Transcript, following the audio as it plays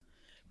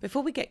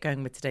Before we get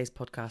going with today's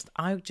podcast,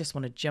 I just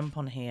want to jump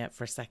on here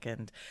for a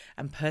second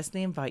and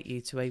personally invite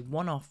you to a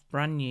one-off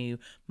brand new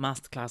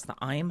masterclass that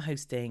I am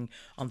hosting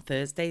on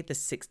Thursday, the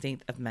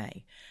 16th of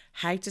May.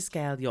 How to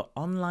scale your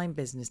online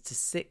business to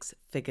 6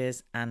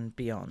 figures and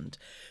beyond.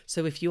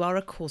 So if you are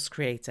a course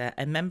creator,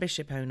 a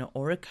membership owner,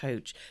 or a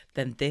coach,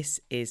 then this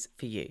is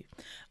for you.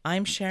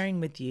 I'm sharing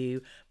with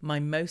you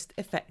my most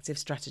effective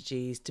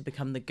strategies to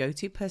become the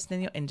go-to person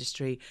in your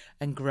industry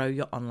and grow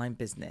your online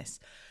business.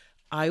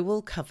 I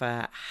will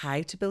cover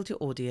how to build your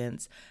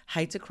audience,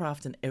 how to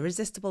craft an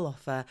irresistible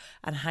offer,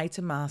 and how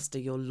to master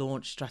your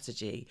launch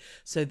strategy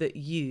so that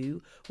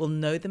you will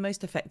know the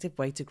most effective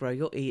way to grow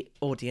your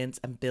audience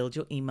and build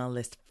your email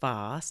list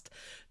fast,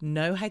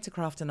 know how to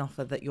craft an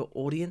offer that your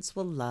audience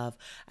will love,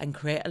 and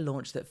create a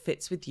launch that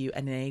fits with you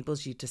and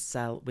enables you to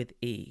sell with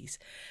ease.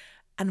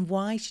 And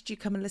why should you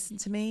come and listen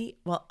to me?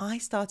 Well, I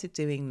started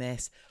doing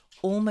this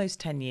almost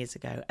 10 years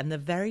ago. And the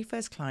very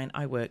first client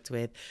I worked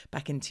with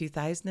back in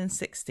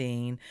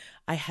 2016,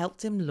 I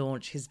helped him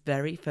launch his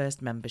very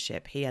first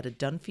membership. He had a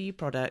done-for-you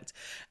product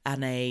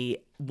and a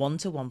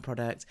one-to-one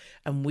product,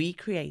 and we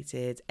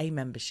created a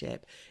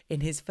membership.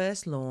 In his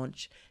first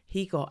launch,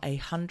 he got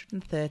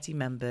 130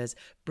 members,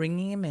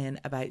 bringing him in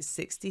about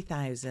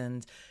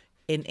 60,000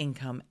 in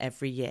income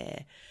every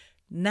year.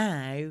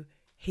 Now,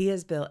 he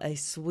has built a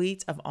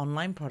suite of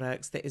online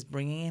products that is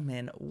bringing him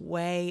in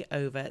way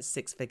over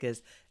 6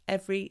 figures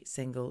every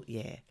single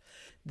year.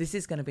 This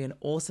is going to be an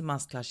awesome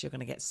masterclass. You're going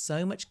to get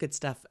so much good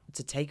stuff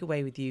to take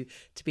away with you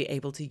to be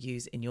able to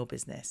use in your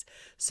business.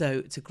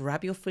 So to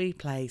grab your free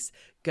place,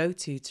 go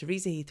to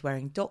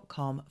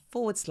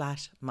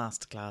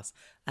teresaheathwareing.com/masterclass,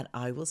 and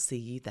I will see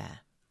you there.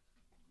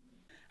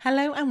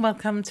 Hello and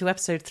welcome to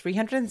episode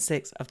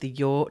 306 of the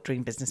Your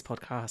Dream Business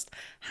podcast.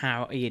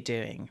 How are you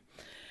doing?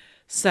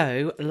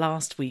 So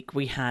last week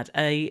we had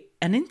an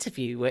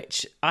interview,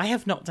 which I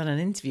have not done an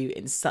interview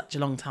in such a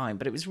long time,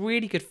 but it was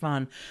really good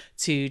fun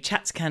to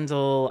chat to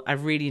Kendall. I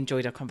really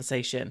enjoyed our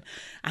conversation.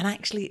 And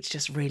actually, it's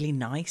just really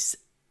nice,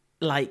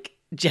 like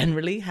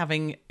generally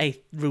having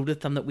a rule of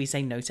thumb that we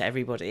say no to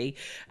everybody.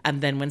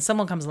 And then when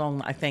someone comes along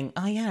that I think,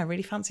 oh yeah, I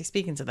really fancy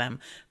speaking to them,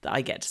 that I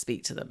get to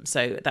speak to them.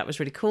 So that was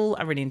really cool.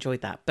 I really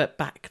enjoyed that. But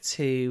back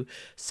to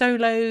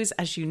solos,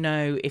 as you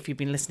know, if you've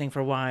been listening for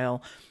a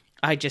while,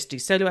 I just do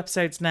solo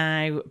episodes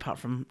now, apart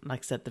from, like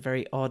I said, the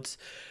very odd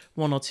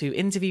 1 or 2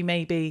 interview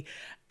maybe.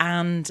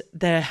 And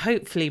they're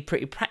hopefully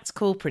pretty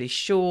practical, pretty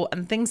short,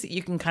 and things that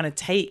you can kind of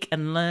take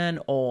and learn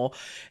or,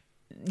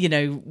 you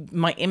know,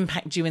 might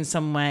impact you in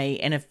some way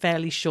in a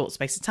fairly short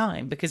space of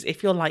time. Because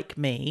if you're like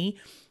me,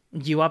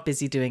 you are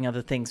busy doing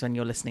other things when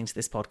you're listening to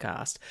this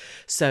podcast.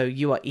 So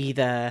you are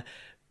either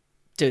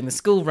doing the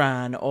school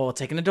run or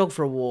taking a dog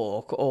for a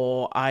walk,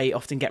 or I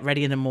often get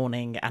ready in the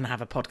morning and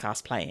have a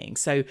podcast playing.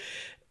 So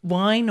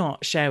why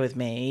not share with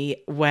me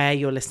where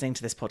you're listening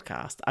to this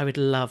podcast? I would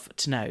love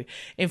to know.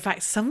 In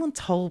fact, someone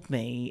told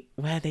me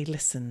where they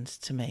listened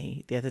to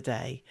me the other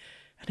day,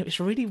 and it was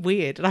really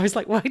weird. And I was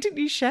like, why didn't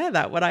you share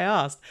that when I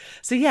asked?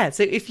 So yeah,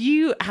 so if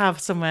you have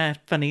somewhere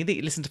funny that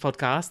you listen to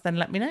podcasts, then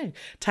let me know.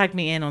 Tag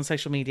me in on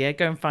social media.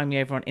 Go and find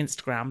me over on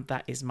Instagram.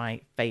 That is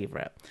my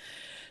favorite.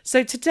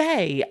 So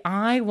today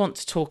I want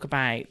to talk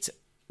about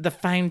the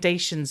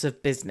foundations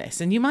of business.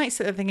 And you might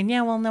sit there thinking,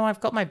 yeah, well, no, I've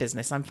got my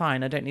business. I'm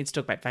fine. I don't need to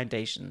talk about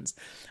foundations.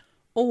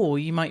 Or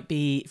you might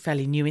be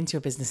fairly new into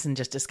your business and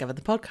just discovered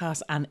the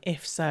podcast. And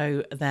if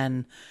so,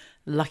 then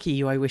lucky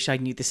you. I wish I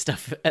knew this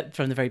stuff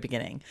from the very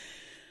beginning.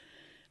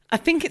 I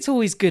think it's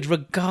always good,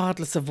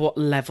 regardless of what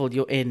level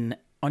you're in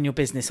on your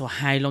business or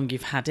how long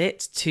you've had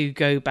it, to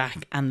go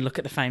back and look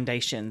at the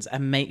foundations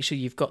and make sure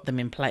you've got them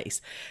in place,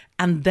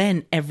 and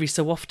then every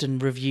so often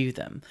review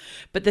them.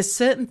 But there's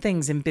certain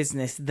things in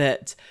business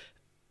that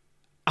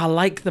are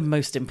like the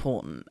most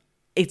important.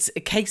 It's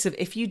a case of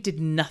if you did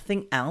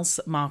nothing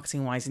else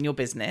marketing wise in your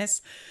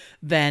business,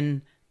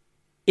 then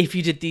if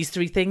you did these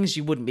 3 things,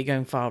 you wouldn't be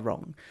going far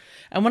wrong.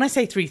 And when I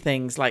say 3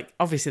 things, like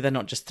obviously they're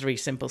not just 3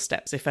 simple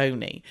steps, if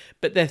only,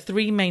 but they're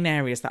 3 main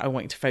areas that I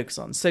want you to focus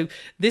on. So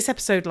this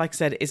episode, like I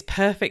said, is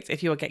perfect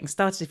if you are getting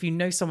started. If you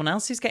know someone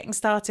else who's getting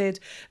started,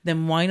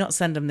 then why not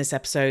send them this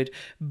episode?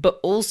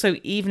 But also,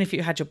 even if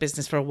you had your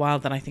business for a while,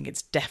 then I think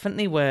it's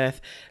definitely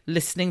worth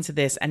listening to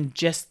this and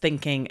just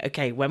thinking,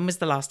 okay, when was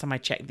the last time I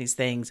checked these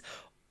things?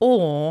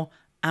 Or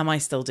am I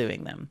still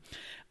doing them?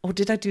 Or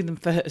did I do them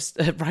first,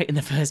 right in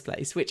the first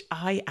place? Which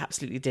I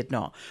absolutely did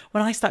not.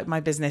 When I started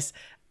my business,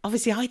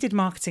 obviously I did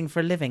marketing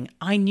for a living.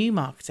 I knew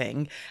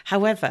marketing.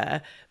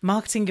 However,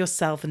 marketing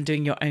yourself and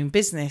doing your own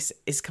business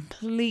is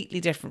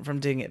completely different from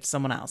doing it for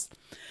someone else.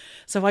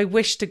 So I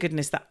wish to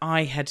goodness that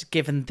I had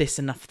given this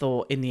enough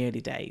thought in the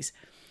early days.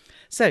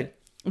 So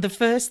the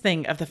first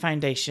thing of the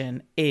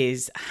foundation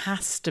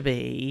has to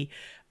be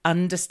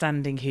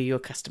understanding who your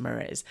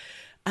customer is.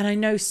 And I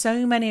know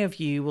so many of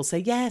you will say,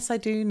 yes, I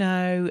do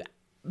know.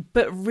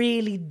 But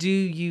really, do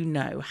you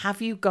know?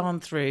 Have you gone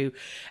through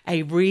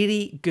a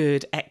really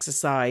good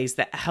exercise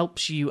that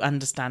helps you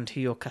understand who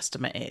your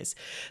customer is?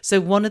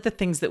 So one of the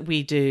things that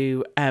we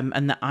do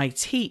and that I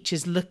teach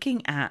is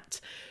looking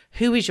at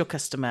who is your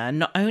customer,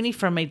 not only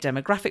from a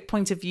demographic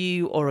point of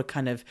view or a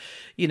kind of,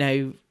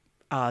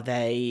 are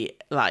they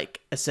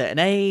like a certain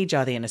age?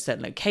 Are they in a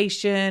certain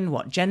location?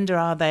 What gender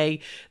are they?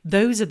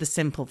 Those are the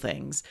simple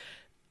things.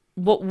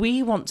 What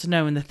we want to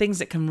know, and the things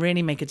that can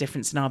really make a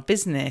difference in our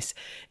business,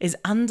 is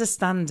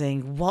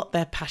understanding what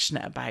they're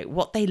passionate about,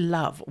 what they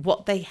love,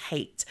 what they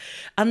hate,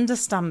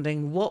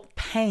 understanding what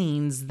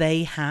pains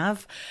they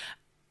have,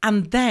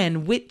 and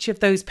then which of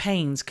those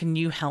pains can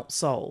you help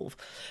solve.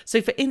 So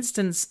for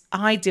instance,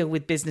 I deal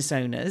with business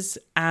owners,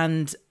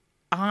 and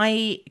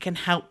I can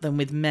help them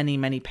with many,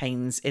 many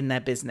pains in their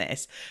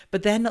business,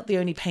 but they're not the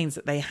only pains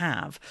that they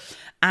have.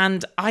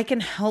 And I can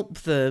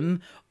help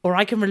them, or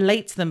I can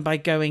relate to them by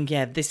going,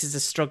 yeah, this is a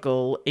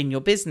struggle in your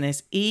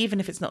business, even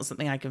if it's not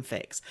something I can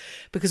fix.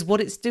 Because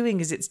what it's doing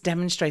is it's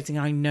demonstrating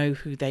I know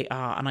who they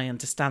are and I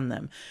understand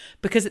them.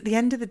 Because at the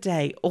end of the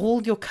day,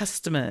 all your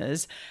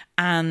customers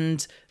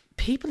and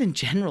people in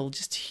general,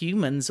 just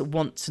humans,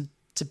 want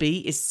to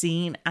be is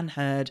seen and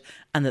heard,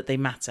 and that they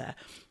matter.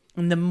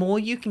 And the more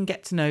you can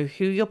get to know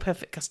who your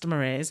perfect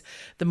customer is,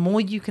 the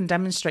more you can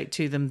demonstrate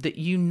to them that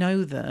you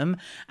know them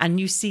and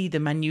you see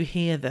them and you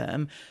hear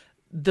them,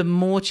 the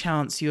more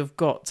chance you have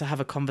got to have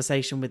a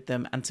conversation with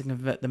them and to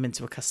convert them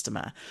into a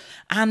customer.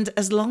 And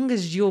as long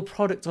as your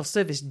product or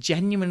service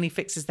genuinely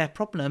fixes their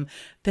problem,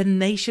 then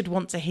they should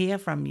want to hear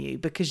from you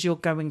because you're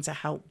going to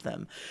help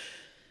them.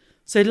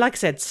 So like I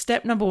said,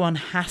 step number 1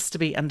 has to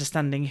be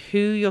understanding who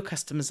your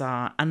customers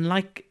are. And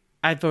like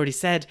I've already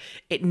said,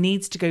 it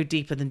needs to go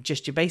deeper than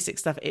just your basic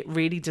stuff. It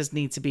really does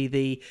need to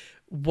be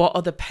what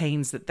are the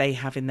pains that they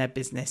have in their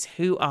business?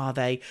 Who are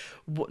they?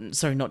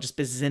 Not just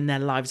business, in their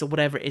lives or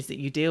whatever it is that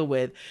you deal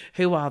with.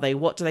 Who are they?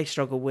 What do they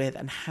struggle with?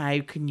 And how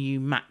can you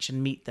match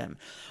and meet them?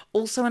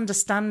 Also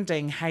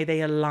understanding how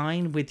they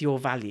align with your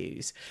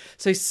values.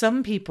 So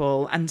some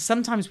people, and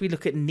sometimes we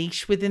look at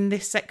niche within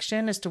this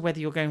section as to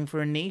whether you're going for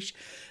a niche.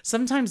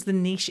 Sometimes the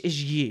niche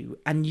is you,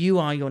 and you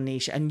are your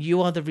niche, and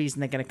you are the reason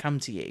they're going to come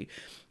to you.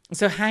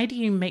 So how do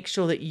you make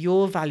sure that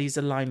your values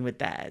align with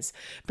theirs?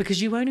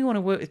 Because you only want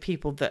to work with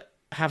people that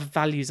have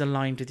values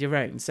aligned with your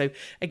own. So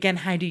again,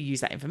 how do you use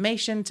that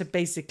information to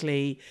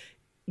basically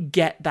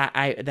get that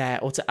out there,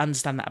 or to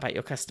understand that about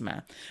your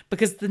customer?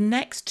 Because the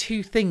next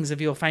 2 things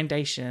of your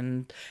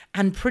foundation,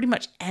 and pretty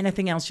much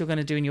anything else you're going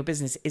to do in your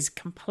business, is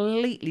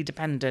completely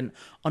dependent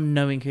on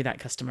knowing who that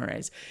customer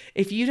is.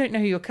 If you don't know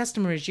who your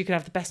customer is, you could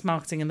have the best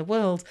marketing in the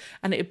world,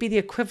 and it would be the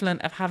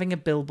equivalent of having a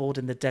billboard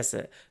in the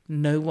desert.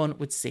 No one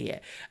would see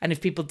it. And if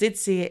people did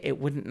see it, it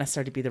wouldn't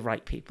necessarily be the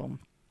right people.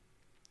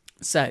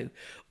 So,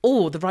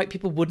 or the right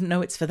people wouldn't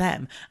know it's for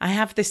them. I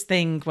have this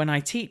thing when I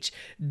teach,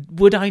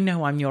 would I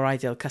know I'm your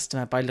ideal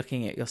customer by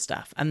looking at your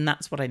stuff? And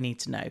that's what I need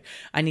to know.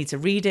 I need to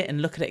read it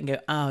and look at it and go,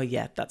 oh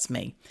yeah, that's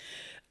me.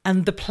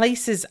 And the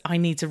places I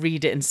need to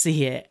read it and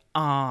see it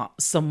are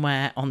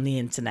somewhere on the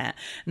internet.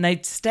 Now,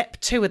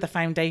 step 2 of the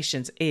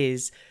foundations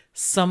is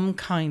some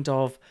kind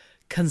of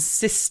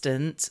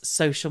consistent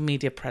social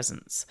media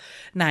presence.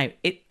 Now,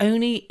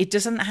 it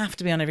doesn't have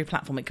to be on every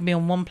platform. It can be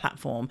on one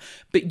platform,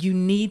 but you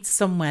need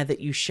somewhere that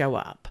you show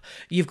up.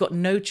 You've got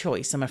no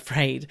choice, I'm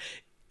afraid.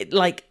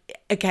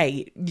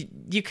 Okay,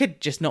 you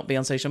could just not be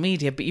on social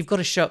media, but you've got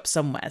to show up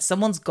somewhere.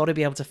 Someone's got to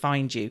be able to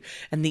find you.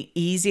 And the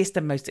easiest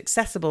and most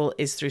accessible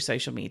is through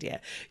social media.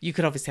 You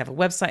could obviously have a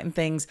website and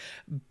things,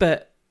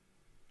 but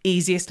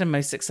easiest and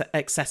most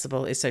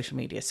accessible is social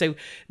media. So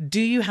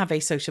do you have a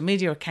social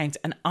media account,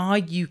 and are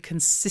you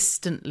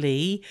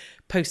consistently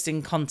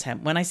posting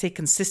content? When I say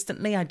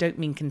consistently, I don't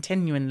mean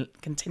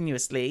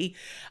continuously.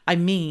 I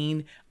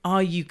mean,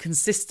 are you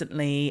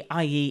consistently,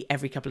 i.e.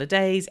 every couple of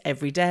days,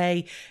 every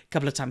day, a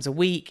couple of times a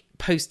week,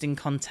 posting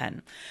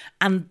content?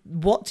 And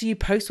what do you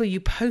post? Well, you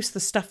post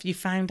the stuff you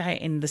found out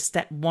in the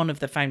step 1 of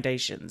the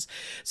foundations.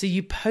 So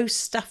you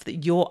post stuff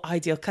that your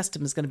ideal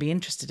customer is going to be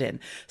interested in,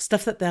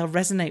 stuff that they'll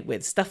resonate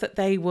with, stuff that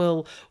they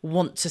will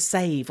want to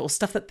save, or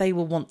stuff that they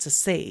will want to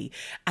see.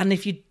 And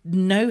if you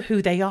know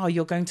who they are,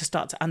 you're going to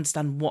start to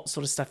understand what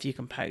sort of stuff you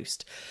can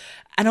post.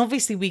 And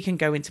obviously we can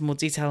go into more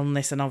detail on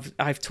this, and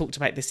I've talked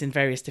about this in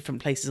various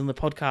different places on the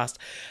podcast,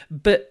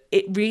 but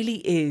it really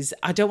is,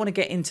 I don't want to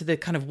get into the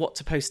kind of what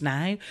to post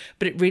now,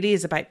 but it really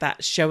is about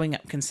that showing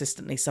up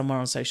consistently somewhere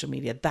on social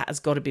media. That has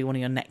got to be one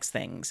of your next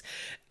things,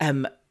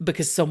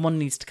 because someone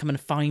needs to come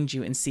and find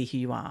you and see who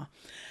you are.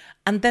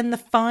 And then the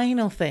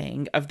final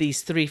thing of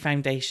these 3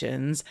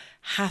 foundations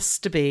has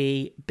to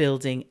be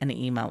building an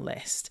email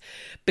list.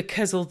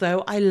 Because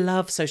although I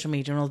love social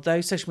media, and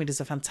although social media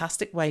is a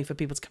fantastic way for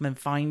people to come and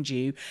find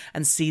you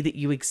and see that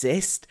you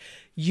exist,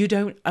 you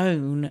don't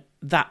own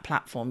that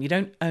platform. You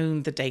don't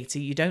own the data.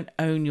 You don't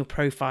own your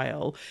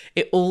profile.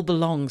 It all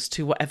belongs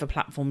to whatever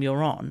platform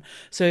you're on.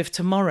 So if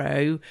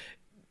tomorrow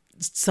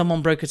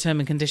someone broke a term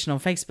and condition on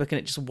Facebook and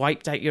it just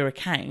wiped out your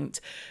account,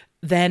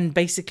 then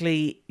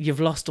basically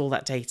you've lost all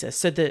that data.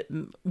 So that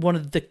one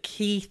of the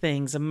key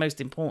things and most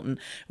important,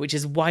 which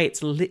is why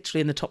it's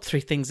literally in the top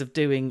 3 things of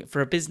doing for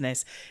a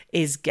business,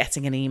 is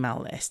getting an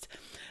email list.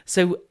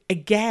 So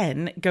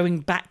again, going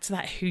back to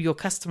that, who your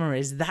customer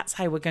is, that's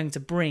how we're going to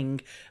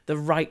bring the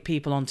right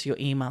people onto your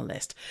email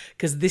list,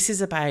 because this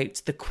is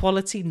about the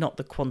quality, not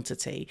the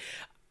quantity.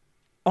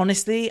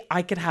 Honestly,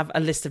 I could have a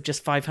list of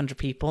just 500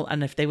 people,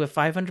 and if they were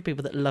 500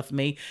 people that loved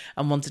me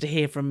and wanted to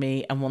hear from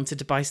me and wanted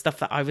to buy stuff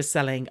that I was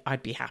selling,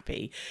 I'd be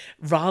happy,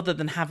 rather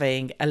than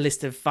having a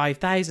list of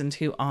 5,000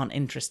 who aren't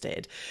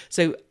interested.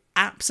 So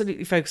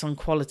absolutely focus on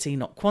quality,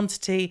 not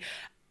quantity.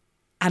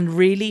 And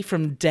really,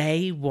 from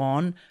day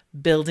one,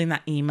 building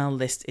that email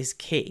list is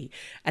key.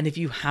 And if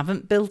you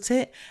haven't built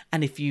it,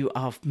 and if you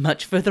are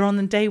much further on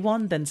than day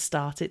one, then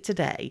start it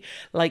today.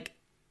 Like,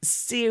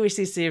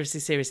 seriously,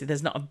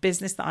 there's not a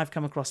business that I've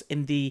come across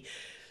in the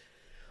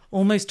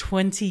almost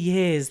 20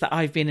 years that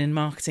I've been in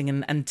marketing,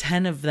 and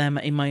 10 of them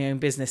in my own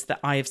business, that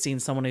I have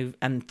seen someone who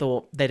and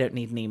thought they don't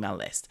need an email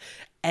list.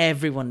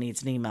 Everyone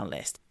needs an email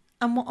list.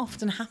 And what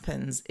often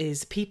happens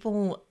is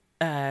people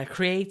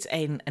create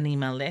an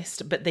email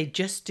list, but they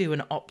just do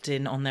an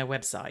opt-in on their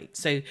website.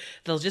 So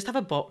they'll just have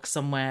a box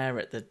somewhere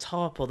at the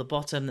top or the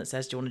bottom that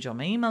says, do you want to join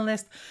my email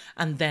list?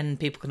 And then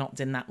people can opt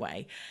in that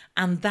way.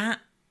 And that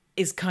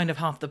is kind of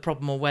half the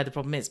problem, or where the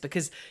problem is,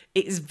 because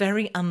it is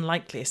very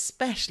unlikely,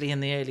 especially in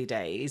the early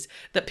days,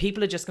 that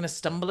people are just going to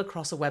stumble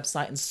across a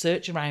website and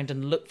search around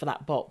and look for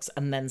that box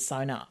and then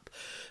sign up.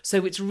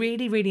 So it's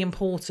really, really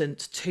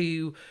important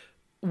to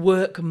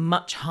work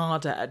much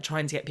harder at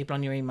trying to get people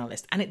on your email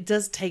list. And it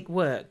does take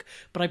work,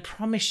 but I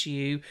promise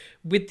you,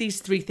 with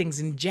these three things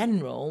in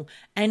general,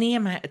 any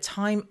amount of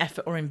time,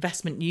 effort, or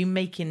investment you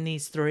make in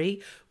these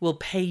three will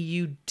pay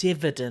you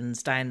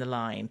dividends down the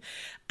line.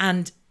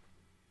 And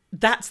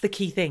that's the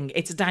key thing.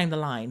 It's down the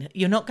line.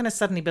 You're not going to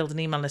suddenly build an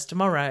email list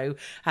tomorrow,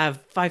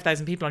 have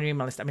 5,000 people on your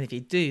email list. I mean, if you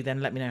do,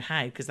 then let me know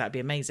how, because that'd be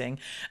amazing,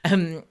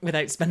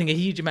 without spending a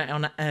huge amount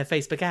on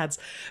Facebook ads.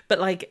 But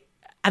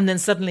and then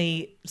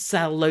suddenly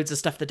sell loads of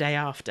stuff the day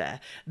after.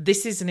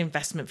 This is an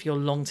investment for your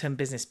long-term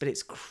business, but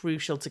it's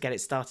crucial to get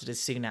it started as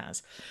soon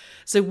as.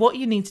 So what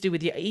you need to do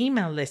with your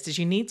email list is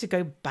you need to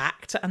go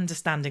back to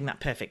understanding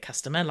that perfect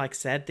customer. Like I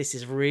said, this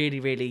is really,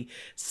 really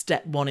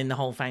step one in the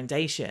whole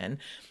foundation.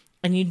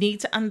 And you need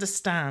to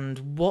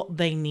understand what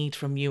they need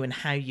from you and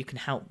how you can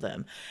help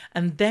them.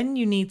 And then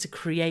you need to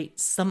create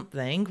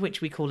something,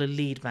 which we call a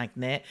lead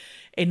magnet,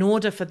 in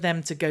order for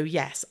them to go,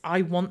 yes,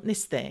 I want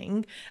this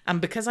thing.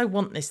 And because I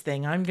want this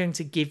thing, I'm going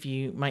to give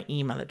you my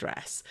email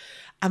address.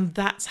 And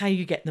that's how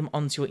you get them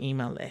onto your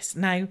email list.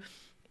 Now,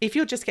 if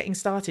you're just getting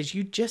started,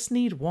 you just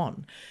need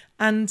one.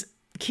 And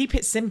keep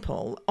it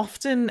simple.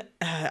 Often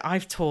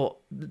I've taught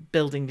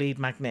building lead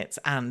magnets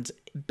and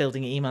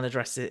building email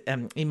addresses,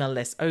 email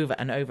lists over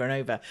and over and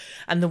over.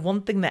 And the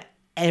one thing that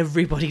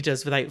everybody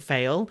does without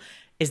fail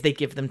is they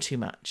give them too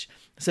much.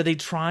 So they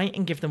try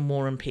and give them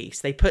War and Peace.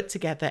 They put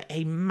together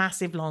a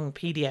massive long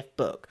PDF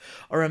book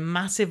or a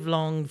massive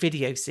long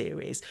video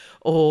series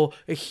or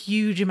a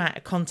huge amount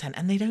of content,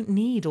 and they don't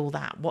need all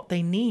that. What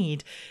they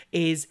need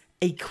is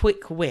a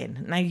quick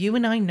win. Now, you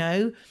and I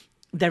know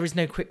there is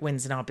no quick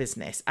wins in our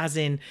business, as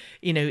in,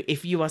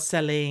 if you are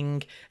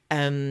selling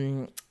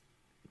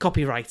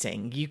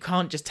copywriting, you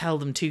can't just tell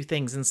them two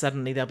things and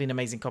suddenly they'll be an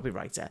amazing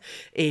copywriter.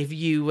 If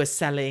you were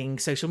selling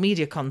social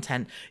media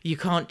content, you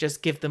can't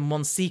just give them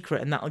one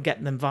secret and that'll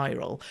get them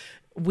viral.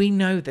 We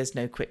know there's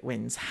no quick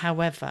wins.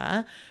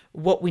 However,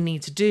 what we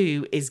need to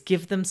do is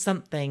give them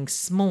something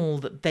small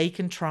that they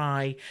can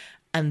try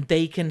and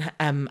they can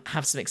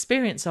have some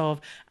experience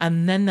of,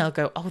 and then they'll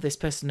go, oh, this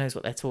person knows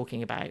what they're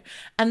talking about.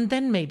 And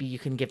then maybe you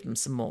can give them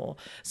some more.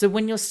 So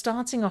when you're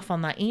starting off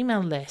on that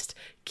email list,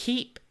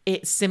 keep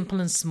it simple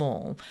and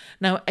small.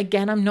 Now,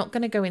 again, I'm not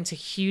going to go into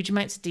huge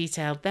amounts of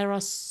detail. There are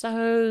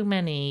so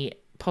many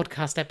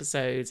podcast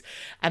episodes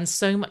and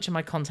so much of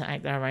my content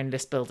out there around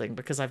list building,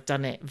 because I've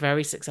done it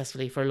very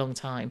successfully for a long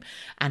time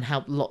and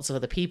helped lots of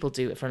other people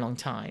do it for a long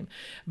time.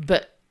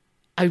 But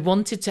I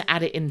wanted to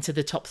add it into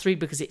the top 3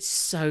 because it's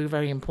so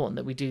very important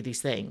that we do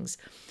these things.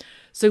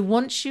 So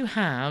once you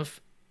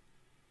have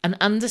an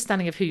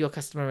understanding of who your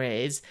customer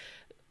is,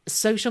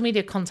 social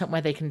media content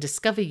where they can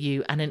discover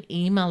you, and an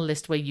email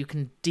list where you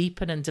can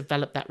deepen and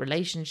develop that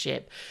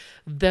relationship,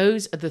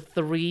 those are the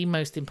 3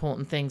 most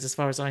important things as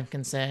far as I'm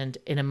concerned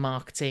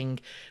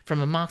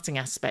from a marketing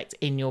aspect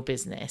in your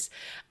business.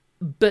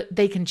 But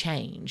they can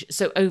change.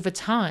 So over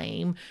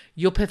time,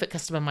 your perfect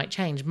customer might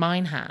change.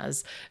 Mine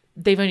has.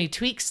 They've only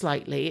tweaked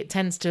slightly. It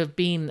tends to have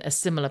been a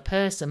similar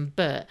person,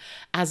 but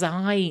as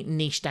I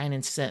niche down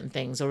into certain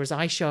things, or as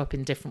I show up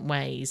in different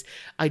ways,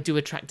 I do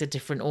attract a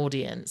different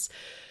audience.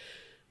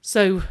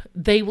 So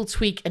they will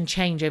tweak and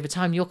change over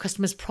time. Your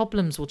customers'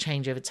 problems will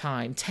change over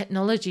time.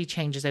 Technology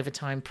changes over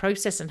time.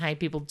 Process and how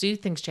people do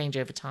things change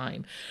over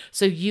time.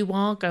 So you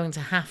are going to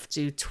have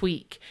to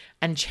tweak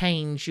and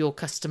change your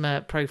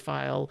customer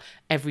profile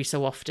every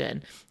so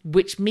often,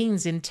 which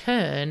means in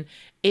turn,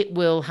 it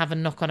will have a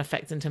knock-on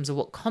effect in terms of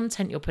what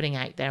content you're putting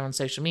out there on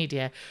social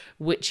media,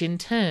 which in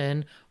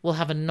turn will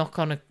have a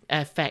knock-on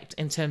effect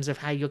in terms of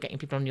how you're getting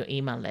people on your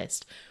email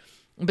list.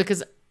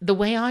 Because the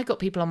way I got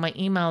people on my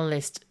email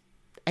list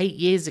 8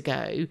 years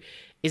ago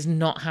is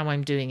not how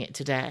I'm doing it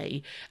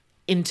today.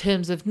 in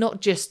terms of not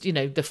just,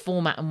 the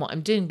format and what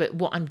I'm doing, but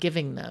what I'm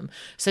giving them.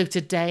 So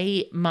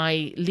today,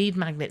 my lead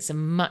magnets are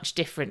much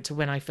different to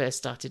when I first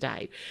started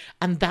out.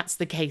 And that's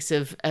the case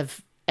of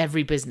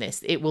every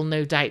business. It will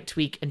no doubt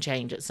tweak and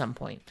change at some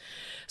point.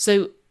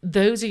 So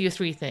those are your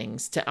 3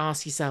 things to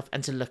ask yourself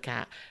and to look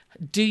at.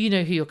 Do you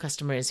know who your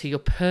customer is, who your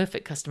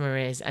perfect customer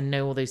is, and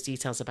know all those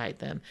details about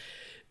them?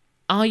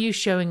 Are you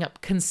showing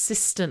up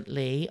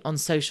consistently on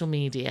social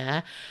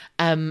media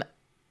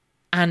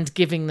and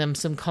giving them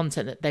some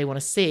content that they want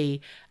to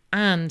see?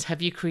 And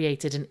have you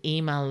created an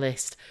email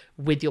list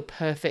with your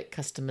perfect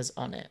customers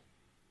on it?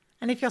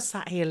 And if you're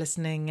sat here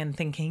listening and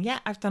thinking, yeah,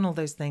 I've done all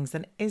those things,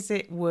 then is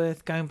it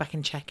worth going back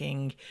and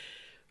checking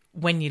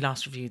when you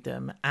last reviewed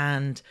them?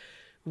 And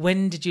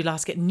when did you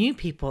last get new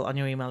people on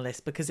your email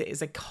list? Because it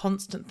is a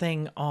constant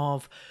thing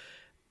of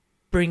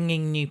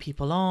bringing new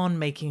people on,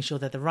 making sure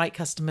they're the right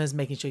customers,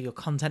 making sure your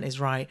content is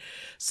right.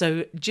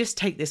 So just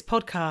take this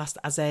podcast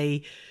as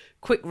a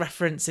quick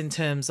reference in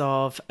terms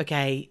of,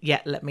 okay,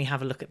 yeah, let me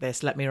have a look at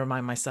this. Let me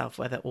remind myself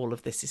whether all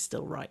of this is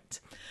still right.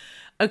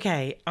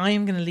 Okay, I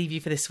am going to leave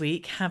you for this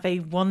week. Have a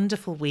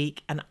wonderful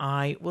week, and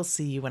I will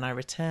see you when I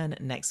return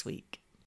next week.